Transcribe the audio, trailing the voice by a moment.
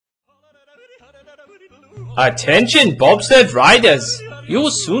Attention bobsled riders! You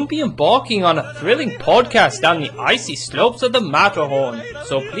will soon be embarking on a thrilling podcast down the icy slopes of the Matterhorn,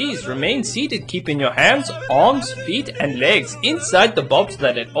 so please remain seated keeping your hands, arms, feet and legs inside the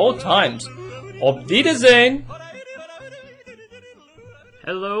bobsled at all times. Auf Wiedersehen!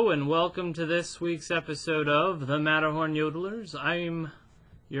 Hello and welcome to this week's episode of The Matterhorn Yodelers. I'm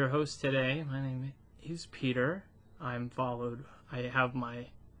your host today. My name is Peter. I have my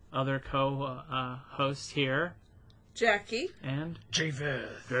other co-host here, Jackie, and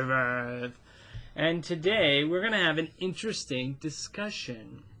Javeth. And today we're going to have an interesting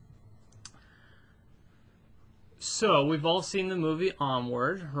discussion. So we've all seen the movie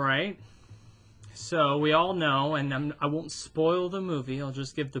Onward, right? So we all know, and I won't spoil the movie, I'll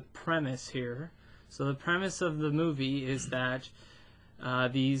just give the premise here. So the premise of the movie is that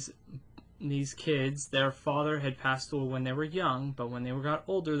these kids, their father had passed away when they were young, but when they got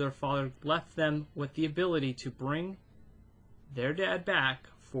older, their father left them with the ability to bring their dad back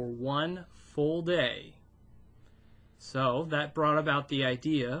for one full day. So that brought about the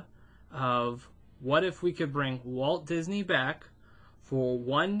idea of, what if we could bring Walt Disney back for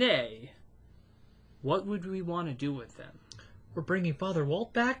one day? What would we want to do with them? We're bringing Father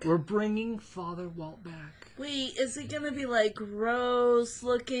Walt back? We're bringing Father Walt back. wait, is he gonna be like gross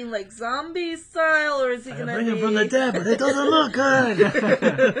looking, like zombie style, or is he gonna bring be... him from the dead, but it doesn't look good.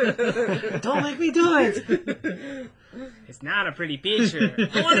 Don't make me do it. It's not a pretty picture.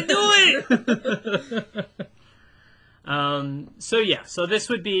 I want to do it. So this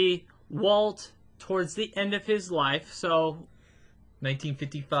would be Walt towards the end of his life. So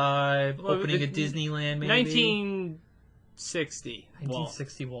 1955, opening a Disneyland, maybe. 1960.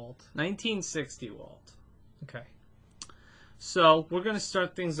 1960 Walt. 1960 Walt. Okay. So we're going to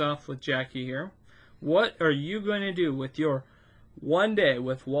start things off with Jackie here. What are you going to do with your one day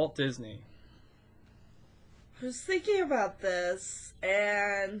with Walt Disney? I was thinking about this,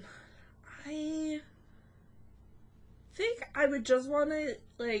 and I think I would just want to,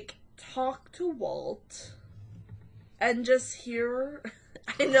 like, talk to Walt and just hear...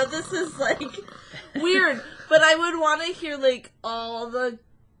 I know this is, like, weird, but I would want to hear, like, all the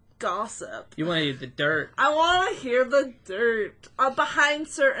gossip. You want to hear the dirt. I want to hear the dirt behind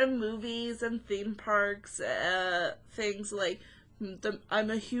certain movies and theme parks, things like... I'm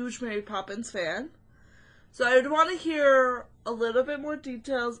a huge Mary Poppins fan. So I would want to hear a little bit more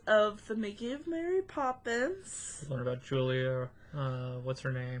details of the making of Mary Poppins. Learn about Julia, what's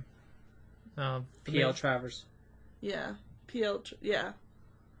her name? P.L. Travers. Yeah. Yeah.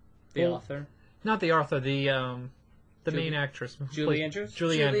 The author. Not the author, the main actress. Julie Andrews?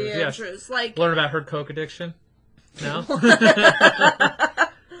 Julie Andrews, yes. Andrews, like... Learn about her coke addiction? No?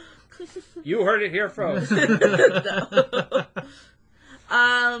 You heard it here first.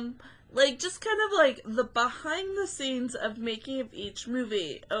 No. Like, just kind of, like, the behind-the-scenes of making of each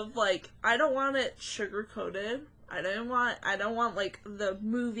movie. Of, like, I don't want it sugar-coated. I don't want, like, the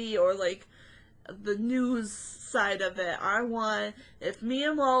movie or, like, the news side of it. I want, if me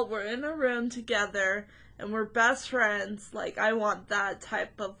and Walt were in a room together and we're best friends, like, I want that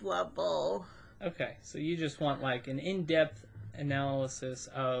type of level. Okay, so you just want, like, an in-depth analysis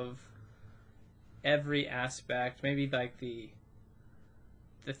of every aspect. Maybe, like, the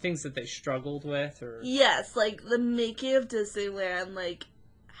things that they struggled with, or... Yes, like, the making of Disneyland, like,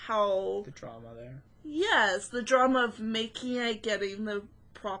 how... The drama there. Yes, the drama of making it, getting the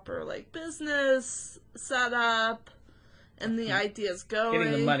proper, like, business set up, and the ideas going.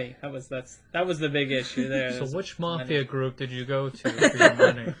 Getting the money. That was the big issue there. So which mafia group did you go to for your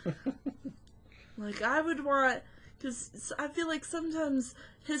money? Like, I would want... Because I feel like sometimes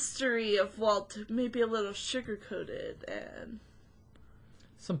history of Walt may be a little sugar-coated, and...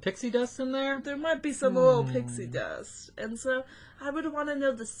 Some pixie dust in there? There might be some little pixie dust. And so I would want to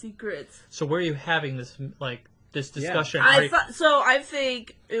know the secrets. So where are you having this discussion? Yeah. I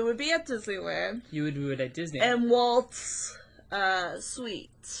think it would be at Disneyland. You would do it at Disney. And Walt's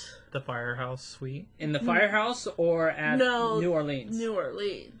suite. The Firehouse Suite? In the Firehouse or at New Orleans? New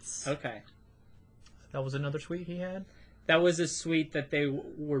Orleans. Okay. That was another suite he had? That was a suite that they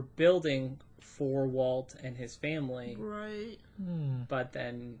were building for Walt and his family. Right. But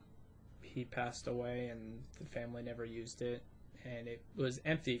then he passed away and the family never used it. And it was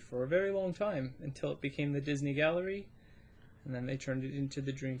empty for a very long time until it became the Disney Gallery. And then they turned it into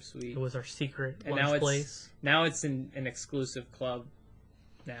the Dream Suite. It was our secret and lunch place. Now it's an exclusive club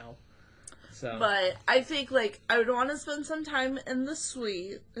now. So. But I think, like, I would want to spend some time in the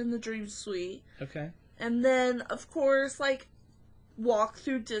suite, in the Dream Suite. Okay. And then, of course, like, walk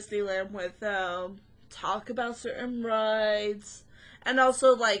through Disneyland with them, talk about certain rides, and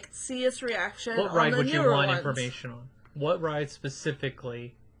also like see his reaction. What on ride the would you newer want ones. information on? What ride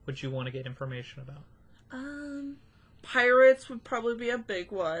specifically would you want to get information about? Pirates would probably be a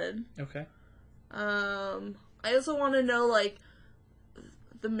big one. Okay. I also want to know like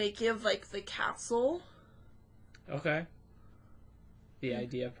the making of like the castle. Okay. The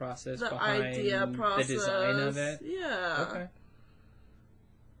idea process The behind idea process. the design of it. Yeah. Okay.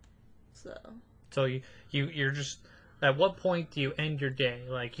 So you're just, at what point do you end your day?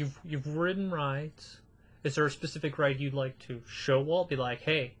 Like you've ridden rides. Is there a specific ride you'd like to show Walt? Be like,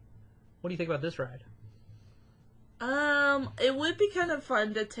 hey, what do you think about this ride? It would be kind of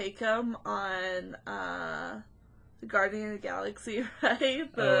fun to take him on the Guardian of the Galaxy ride.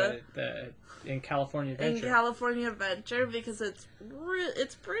 The in California Adventure. In California Adventure, because it's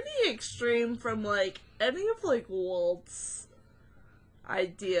pretty extreme from like any of like Walt's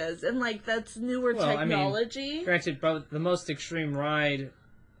ideas, and like that's newer technology. I mean, granted, probably the most extreme ride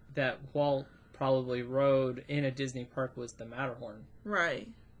that Walt probably rode in a Disney park was the Matterhorn. Right.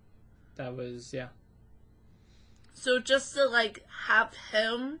 That was, yeah. So just to like have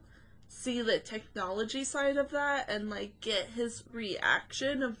him see the technology side of that and like get his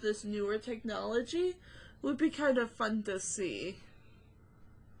reaction of this newer technology would be kind of fun to see.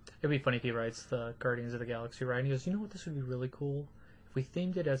 It'd be funny if he writes the Guardians of the Galaxy ride and he goes, you know what, this would be really cool? If we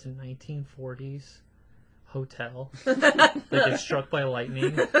themed it as a 1940s hotel that gets struck by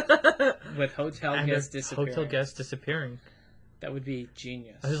lightning with hotel and guests disappearing. Hotel guests disappearing. That would be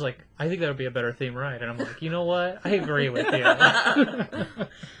genius. I was like, I think that would be a better theme ride. And I'm like, you know what? I agree with you.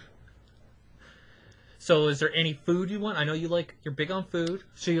 So is there any food you want? I know you're big on food.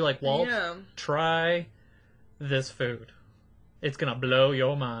 So you're like, Walt, try this food. It's going to blow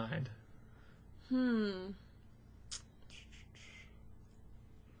your mind. I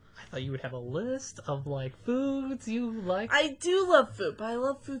thought you would have a list of like foods you like. I do love food, but I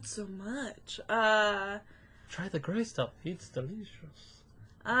love food so much. Try the gray stuff. It's delicious.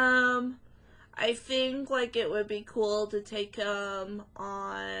 I think like it would be cool to take him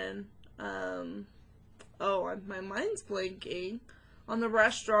on my mind's blanking, on the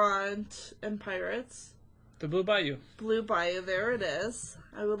restaurant in Pirates. The Blue Bayou. Blue Bayou, there it is.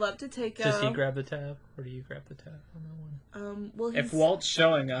 I would love to take him. Does he grab the tab, or do you grab the tab on that one? Well, if Walt's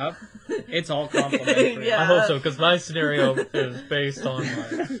showing up, it's all complimentary. Yeah. I hope so, because my scenario is based on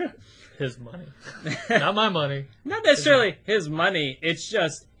like his money, not my money. Not necessarily his money. It's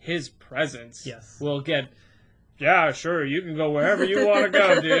just his presence. Yes. We'll get. Yeah, sure. You can go wherever you want to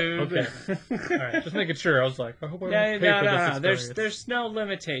go, dude. Okay. All right. Just making sure. I was like, I hope I don't pay for this experience. There's no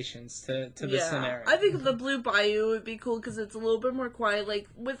limitations to the scenario. I think the Blue Bayou would be cool because it's a little bit more quiet. Like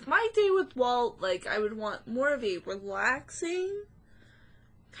with my day with Walt, like I would want more of a relaxing,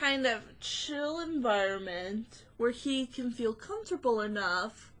 kind of chill environment where he can feel comfortable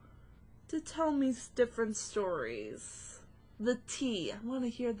enough to tell me different stories. The tea. I want to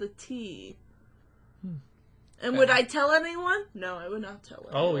hear the tea. And would I tell anyone? No, I would not tell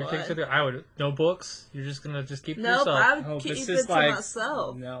anyone. Oh, you're taking something. I would. No books. You're just gonna keep it to Nope, yourself. I would keep it to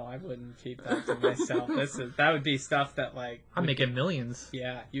myself. No, I wouldn't keep that to myself. That would be stuff that like I'm making millions.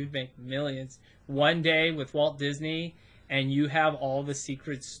 Yeah, you'd make millions. One day with Walt Disney, and you have all the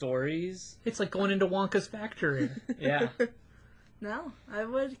secret stories. It's like going into Wonka's factory. Yeah. No, I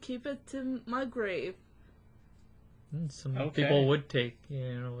would keep it to my grave. Some people would take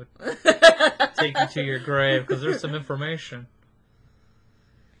you to your grave because there's some information.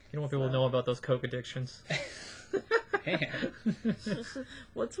 You don't want people to know about those coke addictions. Man.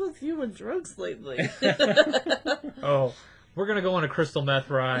 What's with you and drugs lately? Oh, we're gonna go on a crystal meth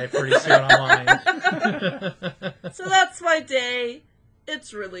ride pretty soon online. So that's my day.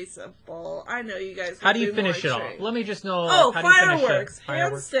 It's really simple. I know you guys. How do you finish it off? Let me just know. Oh, how do you finish fireworks! it?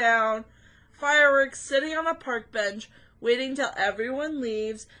 Hands down. Fireworks, sitting on a park bench, waiting till everyone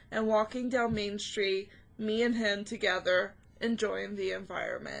leaves, and walking down Main Street, me and him together, enjoying the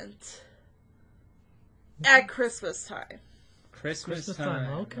environment. At Christmas time. Christmas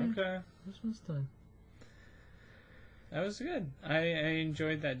time. Okay. Christmas time. That was good. I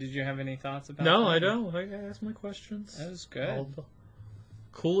enjoyed that. Did you have any thoughts about No, that? I don't. I asked my questions. That was good. I'll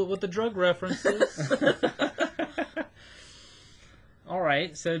cool it with the drug references. All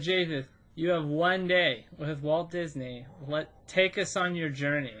right, so Japheth, you have one day with Walt Disney. Take us on your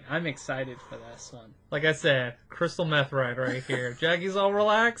journey. I'm excited for this one. Like I said, crystal meth ride right here. Jackie's all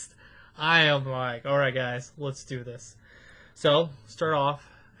relaxed. I am like, all right, guys, let's do this. So, start off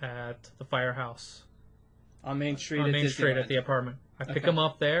at the firehouse. On Main Street On Main Street at the apartment. I pick him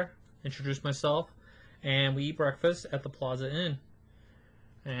up there, introduce myself, and we eat breakfast at the Plaza Inn.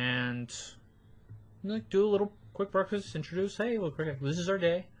 And do a little quick breakfast, introduce, hey, look, this is our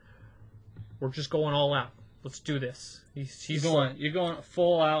day. We're just going all out. Let's do this. You're going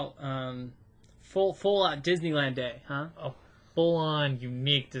full out, full out Disneyland day, huh? A full-on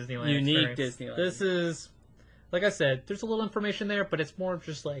unique Disneyland experience. Disneyland. This is, like I said, there's a little information there, but it's more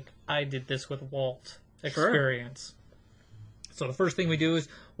just like, I did this with Walt experience. Sure. So the first thing we do is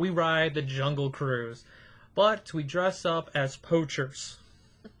we ride the Jungle Cruise. But we dress up as poachers.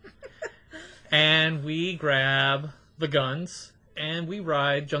 And we grab the guns, and we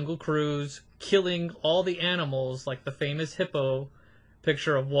ride Jungle Cruise, killing all the animals like the famous hippo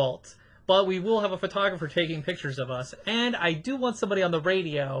picture of Walt. But we will have a photographer taking pictures of us. And I do want somebody on the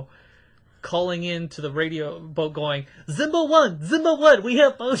radio calling in to the radio boat going, Zimba 1, we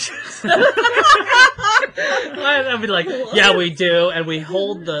have poachers. I'd be like, yeah, we do. And we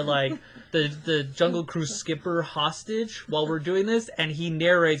hold the Jungle Cruise skipper hostage while we're doing this, and he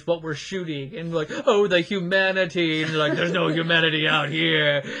narrates what we're shooting, and we're like, oh, the humanity, and like, there's no humanity out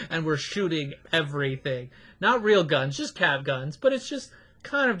here, and we're shooting everything. Not real guns, just cav guns, but it's just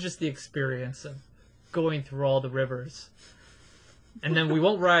kind of just the experience of going through all the rivers. And then we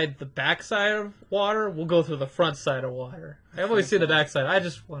won't ride the backside of water, we'll go through the front side of water. I always say the backside, I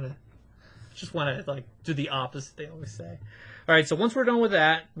just want to like do the opposite, they always say. All right, so once we're done with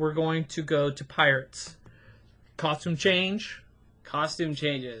that, we're going to go to Pirates. Costume change. Costume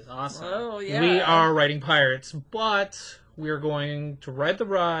changes. Awesome. Oh, yeah. We are riding Pirates, but we are going to ride the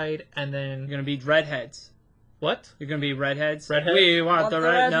ride, and then... You're going to be redheads. What? You're going to be redheads? Redheads? We want the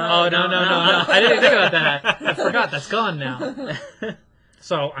red... No. Oh, no. I didn't think about that. I forgot. That's gone now.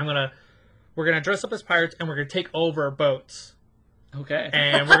 So we're going to dress up as pirates, and we're going to take over boats. Okay.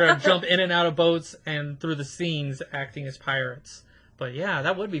 And we're going to jump in and out of boats and through the scenes acting as pirates. But yeah,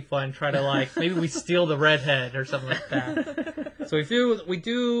 that would be fun. Try to maybe we steal the redhead or something like that. So we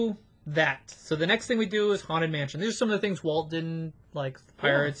do that. So the next thing we do is Haunted Mansion. These are some of the things Walt didn't like.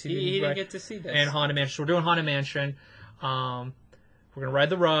 Pirates. Yeah, he didn't get to see this. And Haunted Mansion. So we're doing Haunted Mansion. We're going to ride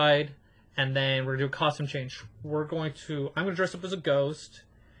the ride. And then we're going to do a costume change. I'm going to dress up as a ghost.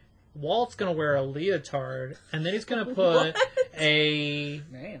 Walt's going to wear a leotard. And then he's going to put a...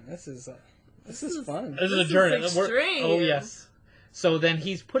 Man, this is fun. This is a journey. Extreme. Oh, yes. So then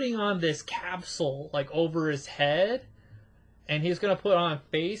he's putting on this capsule, over his head, and he's going to put on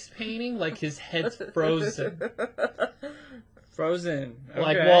face painting, his head's frozen. Frozen. Okay.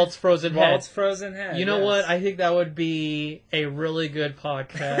 Like Walt's frozen head. Walt's frozen head. You know what? I think that would be a really good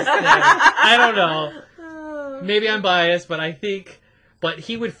podcast. I don't know. Maybe I'm biased, but I think... But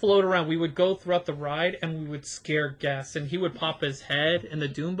he would float around. We would go throughout the ride, and we would scare guests. And he would pop his head in the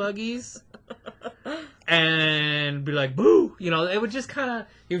doom buggies and be like, boo! It would just kind of...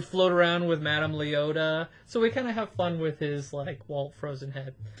 He would float around with Madame Leota. So we kind of have fun with his, Walt Frozen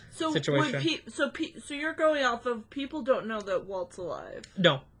Head situation. So you're going off of people don't know that Walt's alive.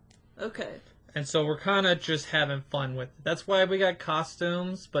 No. Okay. And so we're kind of just having fun with it. That's why we got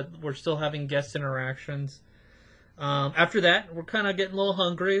costumes, but we're still having guest interactions. After that, we're kind of getting a little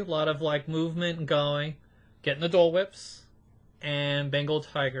hungry. A lot of movement and going. Getting the Dole Whips and Bengal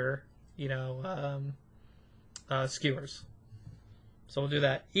Tiger, skewers. So we'll do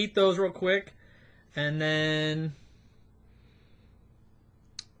that. Eat those real quick. And then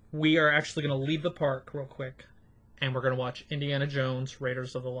we are actually going to leave the park real quick. And we're going to watch Indiana Jones,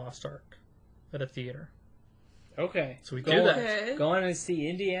 Raiders of the Lost Ark at a theater. Okay. So we do that. Okay. Going to see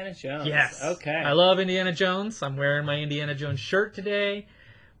Indiana Jones. Yes. Okay. I love Indiana Jones. I'm wearing my Indiana Jones shirt today.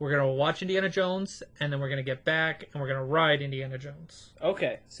 We're going to watch Indiana Jones, and then we're going to get back, and we're going to ride Indiana Jones.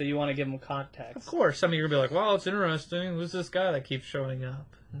 Okay. So you want to give them context. Of course. Some of you are going to be like, wow, it's interesting. Who's this guy that keeps showing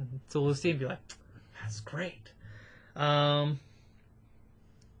up? So we'll see and be like, that's great.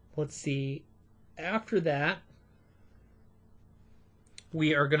 Let's see. After that,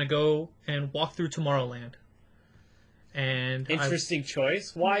 we are going to go and walk through Tomorrowland. And interesting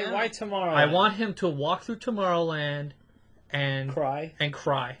choice. Why Tomorrowland? I want him to walk through Tomorrowland and cry.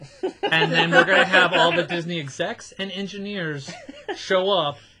 And then we're gonna have all the Disney execs and engineers show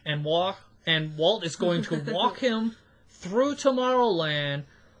up and walk, and Walt is going to walk him through Tomorrowland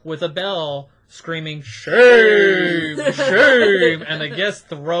with a bell screaming shame, shame, and the guests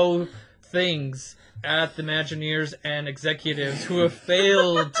throw things at the Imagineers and executives who have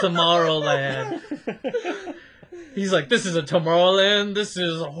failed Tomorrowland. He's like, this is a Tomorrowland. This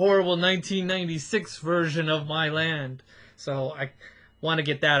is a horrible 1996 version of my land. So I want to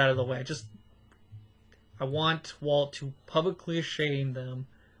get that out of the way. I want Walt to publicly shame them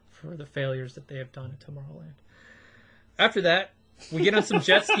for the failures that they have done at Tomorrowland. After that, We get on some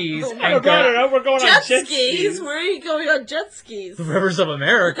jet skis Oh and go We're going Jet on jet skis? Where are you going on jet skis? the rivers of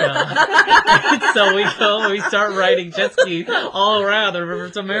America. So we go and we start riding jet skis all around the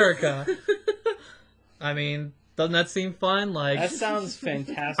rivers of America. I mean, doesn't that seem fun? Like, That sounds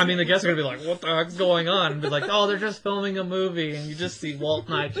fantastic. I mean, the guests are gonna be like, "What the heck's going on?" And be like, "Oh, they're just filming a movie," and you just see Walt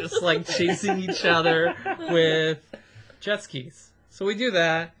and I just like chasing each other with jet skis. So we do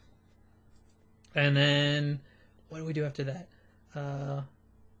that, and then what do we do after that?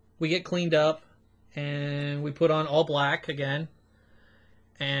 We get cleaned up, and we put on all black again,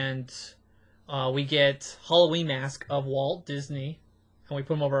 and we get Halloween mask of Walt Disney, and we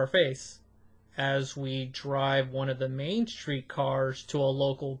put them over our face as we drive one of the Main Street cars to a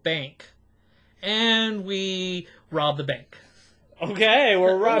local bank. And we rob the bank. Okay,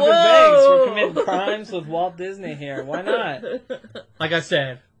 we're robbing Whoa! banks. We're committing crimes with Walt Disney here. Why not? Like I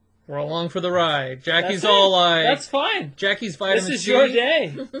said, we're along for the ride. Jackie's That's all it. like... That's fine. Jackie's vitamin This is C. your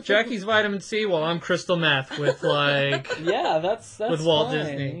day. Jackie's vitamin C while I'm crystal meth with like... Yeah, that's with Walt fine.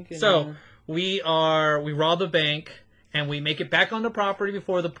 Disney. You can, So, we rob the bank, and we make it back on the property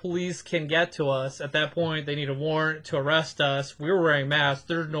before the police can get to us. At that point, they need a warrant to arrest us. We were wearing masks.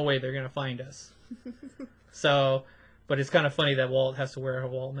 There's no way they're going to find us. So, but it's kind of funny that Walt has to wear a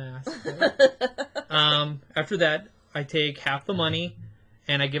Walt mask. After that, I take half the money,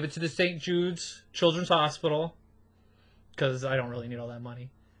 and I give it to the St. Jude's Children's Hospital, because I don't really need all that money.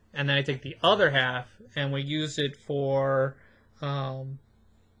 And then I take the other half, and we use it for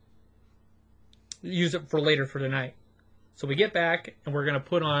later for the night. So we get back, and we're going to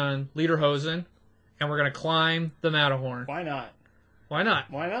put on Lederhosen, and we're going to climb the Matterhorn. Why not? Why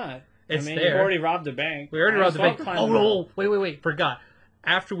not? Why not? It's I mean, there. you've already robbed a bank. We already Might robbed as the well bank. climb Oh, the no. Wait. Forgot.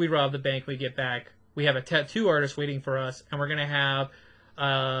 After we rob the bank, we get back. We have a tattoo artist waiting for us, and we're going to have...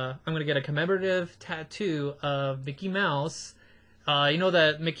 I'm going to get a commemorative tattoo of Mickey Mouse. You know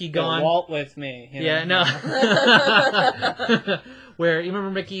that Mickey Go gone... Walt with me. You know? Yeah, no. Where, you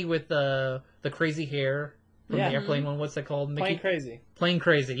remember Mickey with the crazy hair from Yeah. the airplane one? What's that called? Mickey? Plain crazy. Plain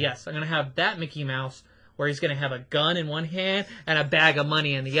Crazy, yes. I'm going to have that Mickey Mouse where he's going to have a gun in one hand and a bag of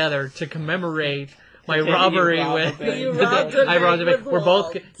money in the other to commemorate my You robbery robbed with... the bank. You robbed the I robbed the bank bank. with We're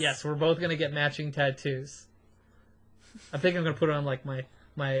both... Walt. Yes, we're both going to get matching tattoos. I think I'm going to put it on like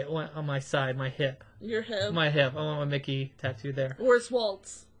on my side, my hip. Your hip. My hip. I want my Mickey tattoo there. Where's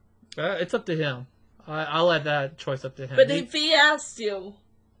Walt's? It's up to him. I'll let that choice up to him. But if he asked you,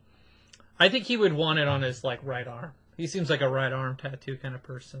 I think he would want it on his like right arm. He seems like a right arm tattoo kind of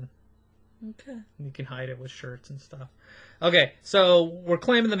person. okay. You can hide it with shirts and stuff. Okay, so we're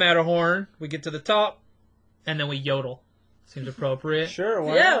climbing the Matterhorn. We get to the top, and then we yodel. Seems appropriate. Sure,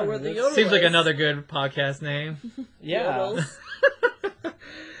 why Yeah, not? we're the That's- Yodel- Seems like another good podcast name. Yeah. Yodels.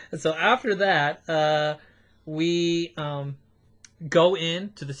 And so after that, we go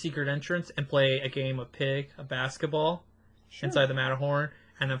in to the secret entrance and play a game of pig, a basketball, inside the Matterhorn.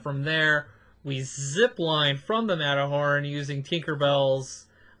 And then from there, we zip line from the Matterhorn using Tinkerbell's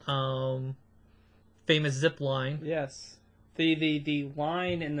famous zip line. Yes. The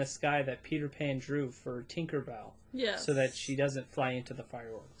line in the sky that Peter Pan drew for Tinkerbell Yes. so that she doesn't fly into the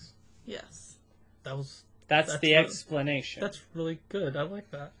fireworks. Yes. That's the really- explanation. That's really good. I like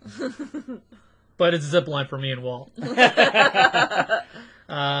that. But it's zip line for me and Walt.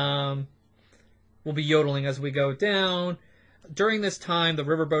 We'll be yodeling as we go down. During this time, the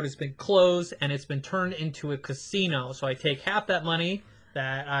riverboat has been closed and it's been turned into a casino. So I take half that money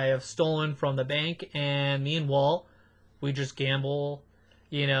that I have stolen from the bank, and me and Walt, we just gamble,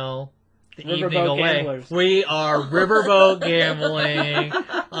 the evening Riverboat away. gamblers. We are riverboat gambling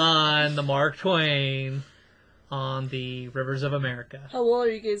on the Mark Twain on the rivers of America. How well are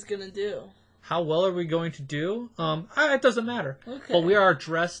you guys gonna do? How well are we going to do? It doesn't matter. Okay. But we are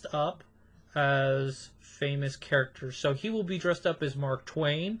dressed up as famous characters. So he will be dressed up as Mark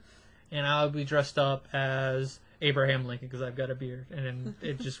Twain, and I'll be dressed up as Abraham Lincoln because I've got a beard. And then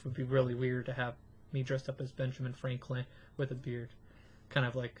it just would be really weird to have me dressed up as Benjamin Franklin with a beard. Kind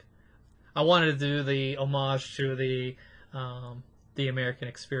of like, I wanted to do the homage to the American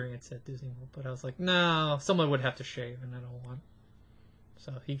experience at Disney World, but I was like, no, someone would have to shave, and I don't want.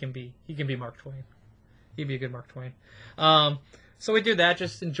 So he can be Mark Twain. He'd be a good Mark Twain. So we do that,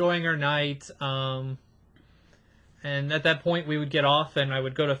 just enjoying our night. And at that point, we would get off, and I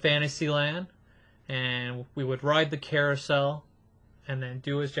would go to Fantasyland, and we would ride the carousel, and then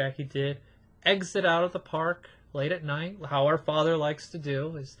do as Jackie did, exit out of the park late at night. How our father likes to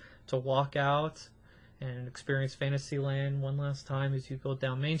do is to walk out and experience Fantasyland one last time as you go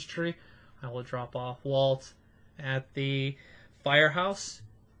down Main Street. I will drop off Walt at the firehouse,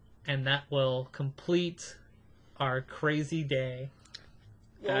 and that will complete our crazy day.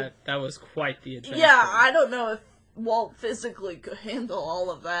 That was quite the adventure. Yeah, I don't know if Walt physically could handle all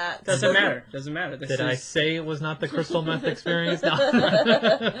of that. Doesn't matter. Doesn't matter. I say it was not the crystal meth experience? No.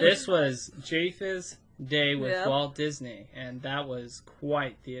 This was Japheth's day with Yep. Walt Disney, and that was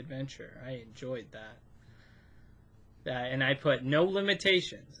quite the adventure. I enjoyed that. And I put no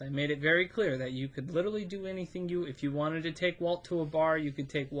limitations. I made it very clear that you could literally do anything if you wanted to take Walt to a bar, you could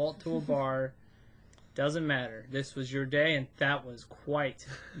take Walt to a bar. Doesn't matter. This was your day, and that was quite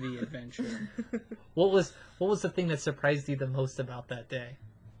the adventure. What was the thing that surprised you the most about that day?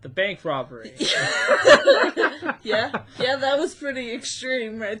 The bank robbery. Yeah, that was pretty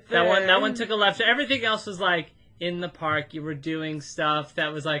extreme right there. That one took a left. Everything else was like in the park. You were doing stuff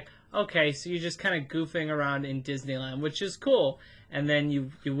that was like, okay, so you're just kind of goofing around in Disneyland, which is cool. And then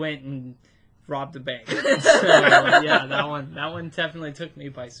you went and robbed the bank. So yeah, that one definitely took me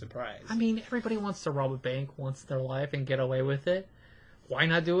by surprise. I mean, everybody wants to rob a bank once in their life and get away with it. Why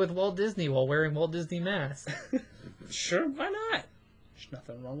not do it with Walt Disney while wearing Walt Disney masks? Sure, why not? There's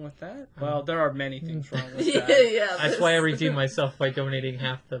nothing wrong with that. Well, there are many things wrong with that. Yeah, That's why I redeemed myself by donating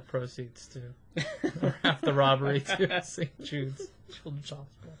half the proceeds to, or half the robbery to St. Jude's Children's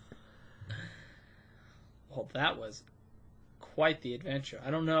Hospital. Well, that was quite the adventure. I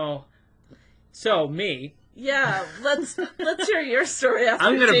don't know. So, me. Yeah, let's hear your story after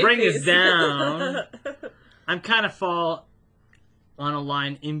I'm going to bring JP's. us down. I'm kind of fall on a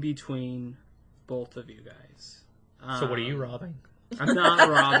line in between both of you guys. So what are you robbing? I'm not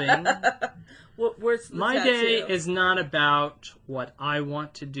robbing. Where's the My tattoo? day is not about what I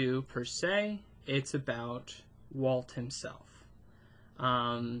want to do per se. It's about Walt himself.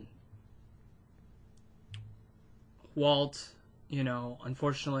 Walt,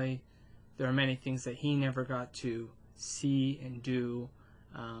 unfortunately, there are many things that he never got to see and do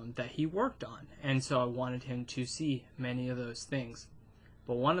that he worked on. And so I wanted him to see many of those things.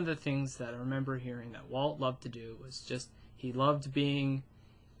 But one of the things that I remember hearing that Walt loved to do was just, he loved being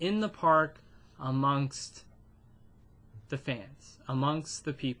in the park amongst the fans, amongst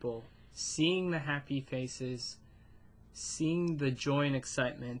the people, seeing the happy faces, seeing the joy and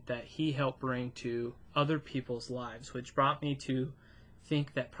excitement that he helped bring to other people's lives, which brought me to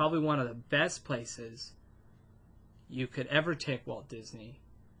think that probably one of the best places you could ever take Walt Disney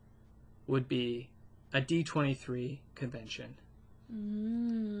would be a D23 convention.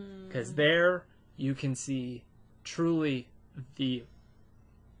 Because there you can see truly the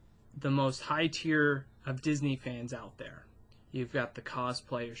most high tier of Disney fans out there. You've got the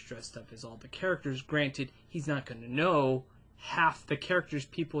cosplayers dressed up as all the characters. Granted, he's not going to know half the characters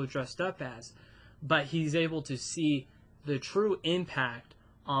people are dressed up as, but he's able to see the true impact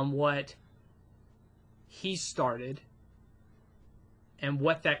on what he started and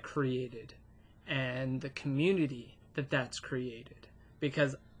what that created and the community that that's created.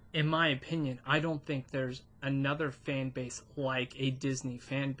 Because in my opinion, I don't think there's another fan base like a Disney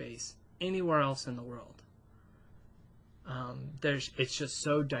fan base anywhere else in the world. It's just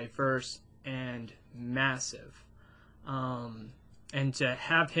so diverse and massive. And to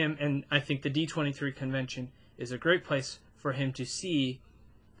have him, and I think the D23 convention is a great place for him to see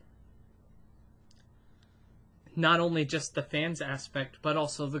not only just the fans aspect, but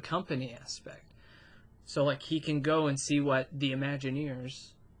also the company aspect. So, like, he can go and see what the Imagineers,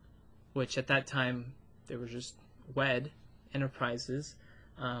 which at that time, they were just WED Enterprises,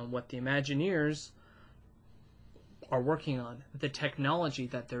 what the Imagineers are working on, the technology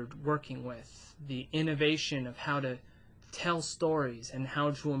that they're working with, the innovation of how to tell stories and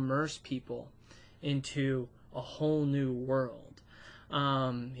how to immerse people into a whole new world.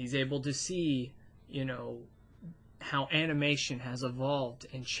 He's able to see, how animation has evolved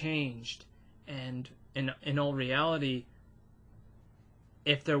and changed, and in all reality,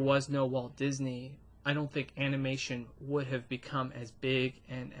 if there was no Walt Disney, I don't think animation would have become as big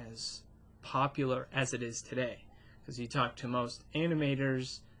and as popular as it is today. Because you talk to most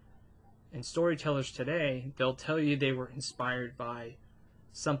animators and storytellers today, they'll tell you they were inspired by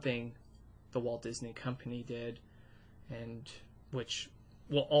something the Walt Disney Company did, and which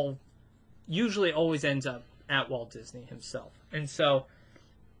will usually always ends up at Walt Disney himself. And so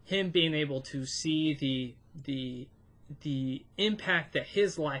him being able to see the impact that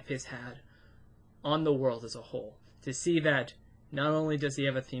his life has had on the world as a whole, to see that not only does he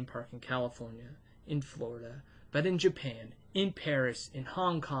have a theme park in California, in Florida, but in Japan, in Paris, in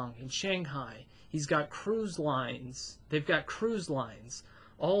Hong Kong, in Shanghai. He's got cruise lines. They've got cruise lines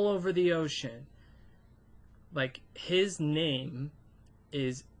all over the ocean. Like, his name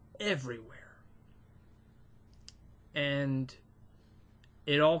is everywhere. And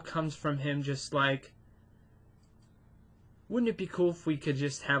it all comes from him just, like, wouldn't it be cool if we could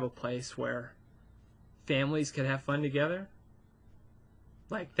just have a place where families could have fun together?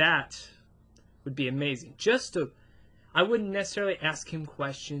 Like, that would be amazing. I wouldn't necessarily ask him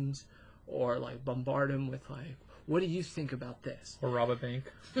questions or, like, bombard him with, like, what do you think about this? Or rob a bank.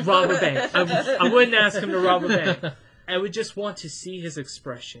 Rob a bank. I wouldn't ask him to rob a bank. I would just want to see his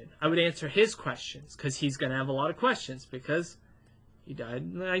expression. I would answer his questions, because he's going to have a lot of questions, because he died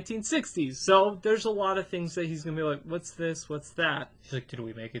in the 1960s. So there's a lot of things that he's going to be like, what's this? What's that? He's like, did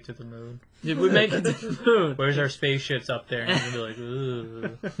we make it to the moon? Did we make it to the moon? Where's our spaceships up there? And he's going to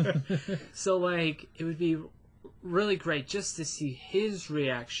be like, ooh. So, like, it would be really great just to see his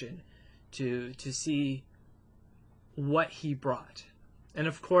reaction to see what he brought. And,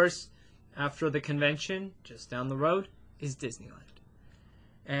 of course, after the convention, just down the road, is Disneyland.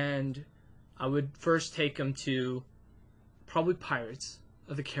 And I would first take him to probably Pirates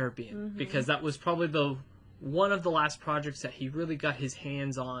of the Caribbean, because that was probably one of the last projects that he really got his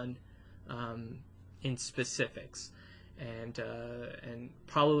hands on in specifics, and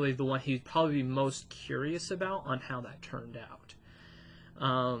probably the one he'd probably be most curious about on how that turned out,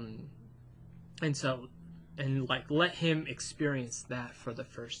 and like let him experience that for the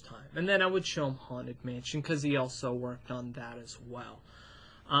first time. And then I would show him Haunted Mansion, because he also worked on that as well.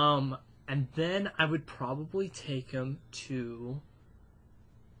 And then I would probably take him to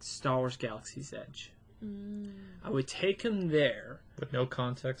Star Wars Galaxy's Edge. I would take him there. With no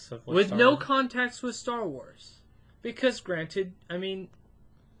context of what With Star no Wars? context with Star Wars. Because, granted, I mean,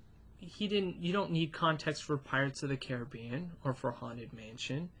 you don't need context for Pirates of the Caribbean or for Haunted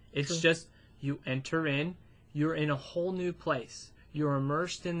Mansion. It's True. just, you enter in, you're in a whole new place. You're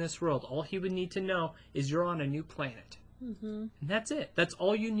immersed in this world. All he would need to know is you're on a new planet. And that's it. That's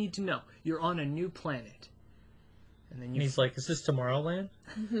all you need to know. You're on a new planet. And then And he's like, is this Tomorrowland?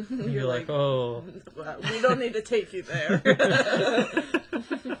 And you're like, oh. Well, we don't need to take you there.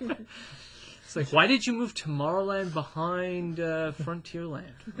 It's like, why did you move Tomorrowland behind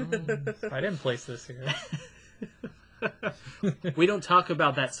Frontierland? I didn't place this here. We don't talk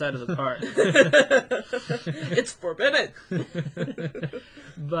about that side of the park. It's forbidden.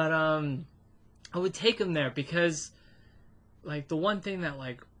 But I would take him there because, like, the one thing that,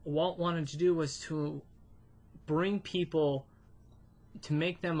 like, Walt wanted to do was to bring people, to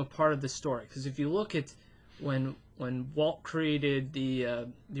make them a part of the story. Because if you look at when Walt created the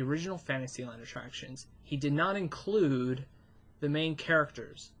original Fantasyland attractions, he did not include the main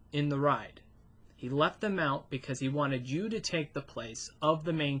characters in the ride. He left them out because he wanted you to take the place of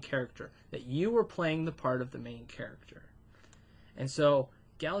the main character, that you were playing the part of the main character. And so,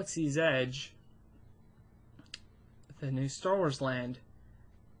 Galaxy's Edge, the new Star Wars land,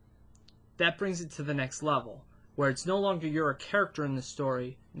 that brings it to the next level, where it's no longer you're a character in the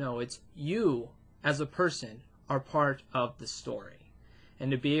story. No, it's you as a person are part of the story. And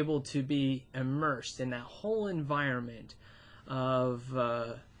to be able to be immersed in that whole environment of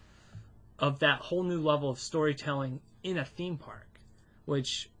that whole new level of storytelling in a theme park,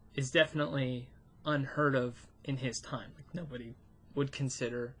 which is definitely unheard of in his time. Like, nobody would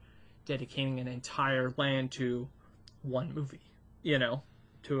consider dedicating an entire land to one movie, you know,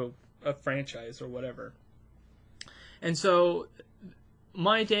 to a franchise or whatever. And so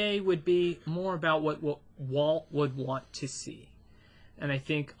my day would be more about what Walt would want to see. And I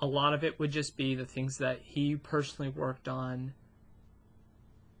think a lot of it would just be the things that he personally worked on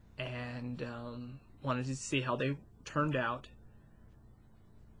and wanted to see how they turned out.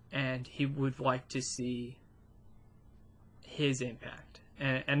 And he would like to see his impact.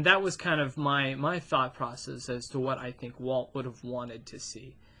 And that was kind of my thought process as to what I think Walt would have wanted to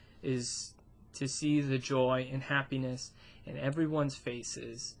see, is to see the joy and happiness in everyone's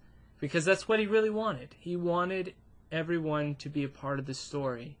faces, because that's what he really wanted. He wanted everyone to be a part of the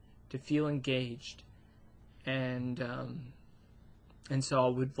story, to feel engaged, and so I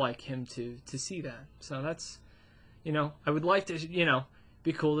would like him to see that. So that's, you know, I would like to, you know,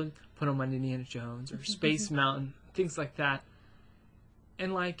 be cool to put him on Indiana Jones or Space Mountain, things like that.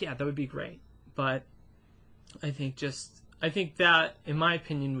 And, like, yeah, that would be great. But I think that, in my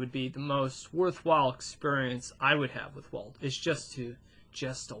opinion, would be the most worthwhile experience I would have with Walt, is just to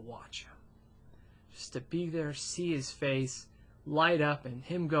watch him. Just to be there, see his face, light up, and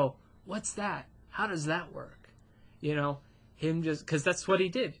him go, what's that? How does that work? You know, him just, because that's what he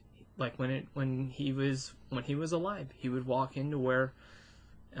did. Like, when he was alive, he would walk into where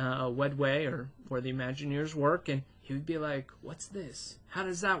Wedway or where the Imagineers work, and he would be like, what's this? How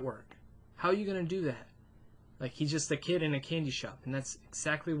does that work? How are you going to do that? Like, he's just a kid in a candy shop, and that's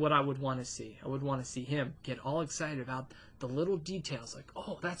exactly what I would want to see. I would want to see him get all excited about the little details, like,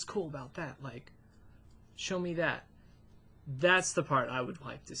 oh, that's cool about that. Like, show me that. that's the part I would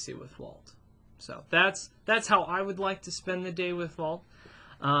like to see with Walt. So that's how I would like to spend the day with Walt.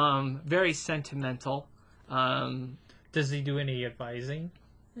 Very sentimental. Does he do any advising?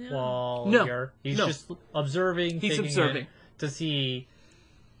 Yeah. While No. he's No. just observing. He's taking observing. it. Does he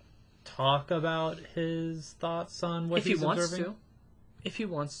talk about his thoughts on what If he he's wants observing? to. If he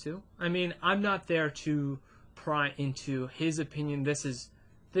wants to. I mean, I'm not there to pry into his opinion.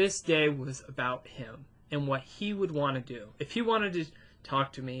 This day was about him and what he would want to do. If he wanted to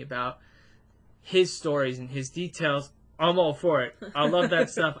talk to me about his stories and his details, I'm all for it. I love that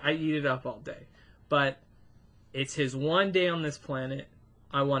stuff. I eat it up all day. But it's his one day on this planet.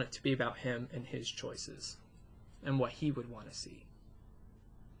 I want it to be about him and his choices and what he would want to see.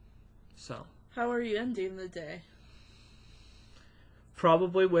 So, How are you ending the day?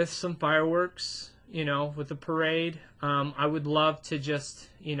 probably with some fireworks, with the parade. I would love to just,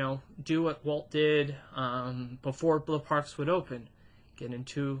 do what Walt did before the parks would open. Get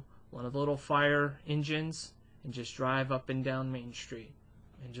into one of the little fire engines and just drive up and down Main Street.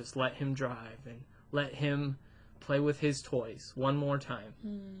 And just let him drive and let him play with his toys one more time.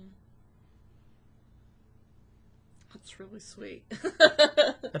 That's really sweet.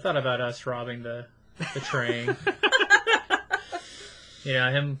 I thought about us robbing the train.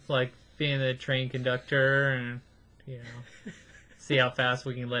 Him like being the train conductor and see how fast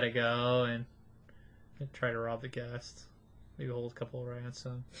we can let it go and try to rob the guests. Maybe hold a couple of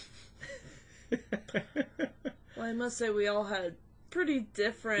ransom. Well, I must say we all had pretty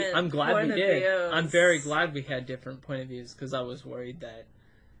different. I'm glad point we of did. views. I'm very glad we had different point of views because I was worried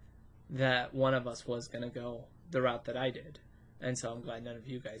that one of us was going to go the route that I did. And so I'm glad none of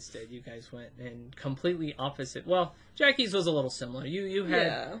you guys did. You guys went in completely opposite. Well, Jackie's was a little similar. You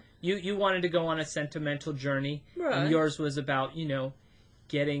had you wanted to go on a sentimental journey, Right. and yours was about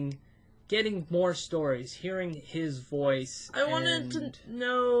getting more stories, hearing his voice. I wanted to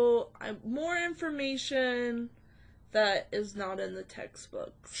know more information that is not in the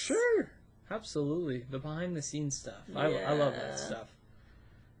textbooks. Sure, absolutely, the behind the scenes stuff. I love that stuff.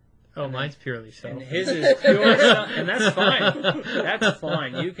 Oh, mine's purely And selfish. his is pure stuff, and that's fine. That's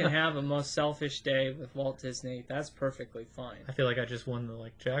fine. You can have a most selfish day with Walt Disney. That's perfectly fine. I feel like I just won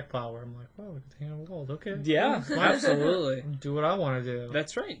the jackpot where I'm like, wow, we can hang out with Walt. Okay. Yeah, absolutely. Do what I want to do.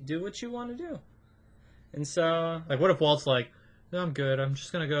 That's right. Do what you want to do. And so, Like, what if Walt's like, no, I'm good. I'm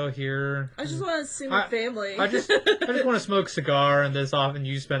just gonna go here. I just want to see my family. I just want to smoke a cigar, and this often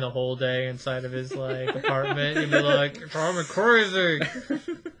you spend the whole day inside of his apartment. You'd be like, you're driving me crazy.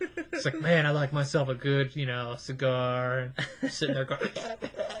 It's like, man, I like myself a good, cigar, and sitting there going,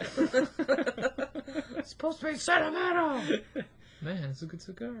 it's supposed to be sentimental. Man, it's a good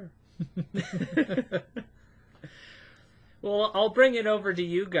cigar. well, I'll bring it over to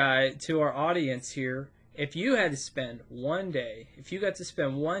you guys, to our audience here. If you had to spend one day, if you got to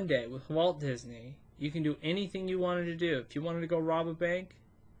spend one day with Walt Disney, you can do anything you wanted to do. If you wanted to go rob a bank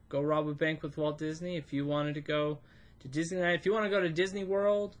with Walt Disney. If you wanted to go to Disneyland, if you want to go to Disney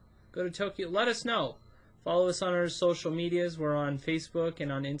World, go to Tokyo, let us know. Follow us on our social medias. We're on Facebook and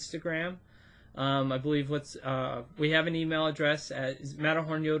on Instagram. I believe we have an email address at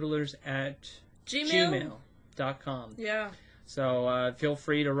matterhornyodelers@gmail.com. Yeah. So feel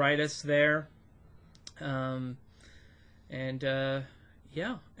free to write us there. Thank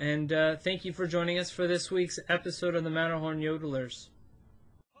you for joining us for this week's episode of the Matterhorn Yodelers.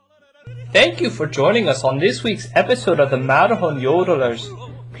 Thank you for joining us on this week's episode of the Matterhorn Yodelers.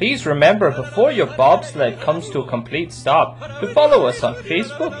 Please remember, before your bobsled comes to a complete stop, to follow us on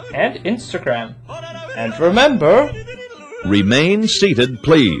Facebook and Instagram. And remember, Remain seated,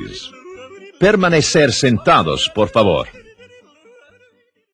 please. Permanecer sentados, por favor.